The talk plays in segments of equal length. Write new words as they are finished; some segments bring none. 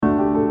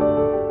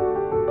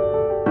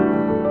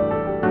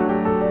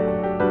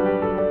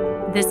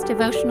This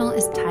devotional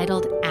is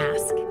titled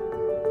Ask.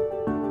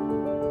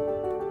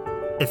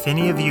 If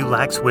any of you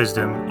lacks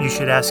wisdom, you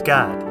should ask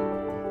God,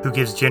 who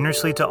gives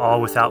generously to all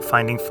without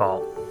finding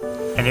fault,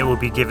 and it will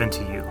be given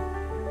to you.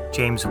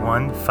 James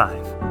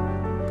 1:5.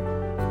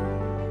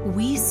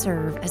 We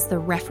serve as the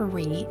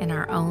referee in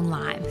our own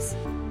lives,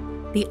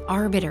 the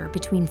arbiter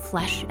between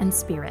flesh and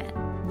spirit,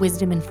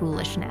 wisdom and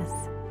foolishness.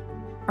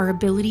 Our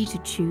ability to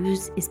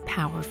choose is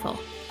powerful.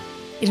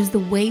 It is the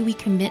way we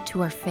commit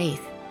to our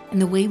faith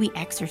and the way we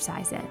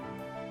exercise it.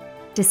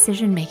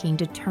 Decision-making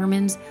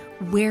determines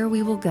where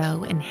we will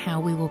go and how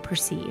we will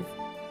perceive.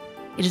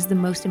 It is the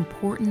most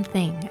important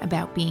thing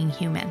about being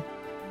human.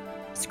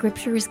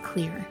 Scripture is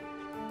clear.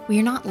 We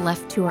are not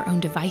left to our own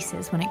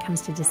devices when it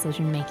comes to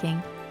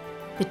decision-making.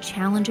 The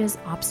challenges,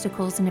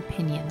 obstacles, and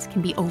opinions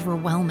can be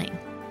overwhelming.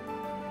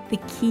 The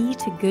key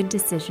to good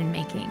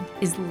decision-making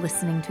is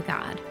listening to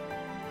God,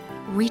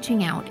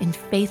 reaching out in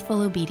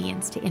faithful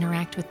obedience to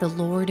interact with the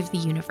Lord of the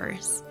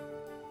universe.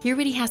 Hear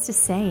what he has to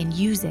say and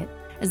use it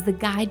as the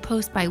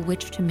guidepost by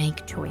which to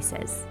make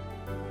choices.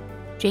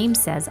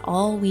 James says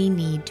all we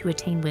need to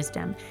attain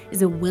wisdom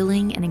is a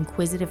willing and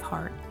inquisitive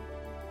heart.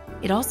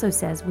 It also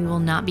says we will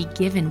not be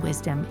given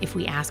wisdom if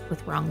we ask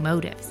with wrong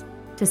motives,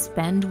 to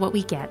spend what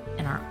we get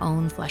in our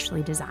own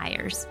fleshly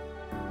desires.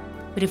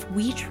 But if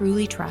we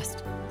truly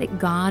trust that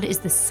God is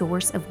the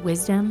source of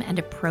wisdom and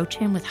approach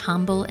him with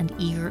humble and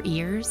eager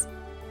ears,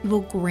 he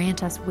will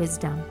grant us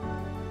wisdom.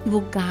 He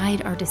will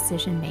guide our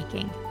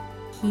decision-making.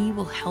 He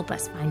will help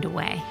us find a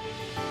way.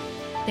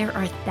 There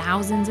are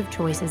thousands of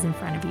choices in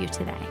front of you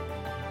today.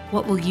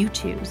 What will you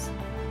choose?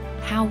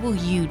 How will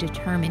you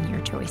determine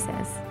your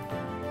choices?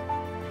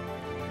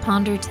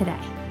 Ponder today.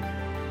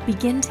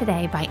 Begin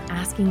today by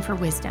asking for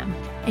wisdom,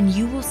 and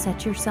you will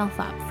set yourself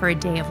up for a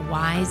day of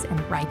wise and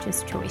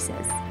righteous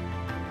choices.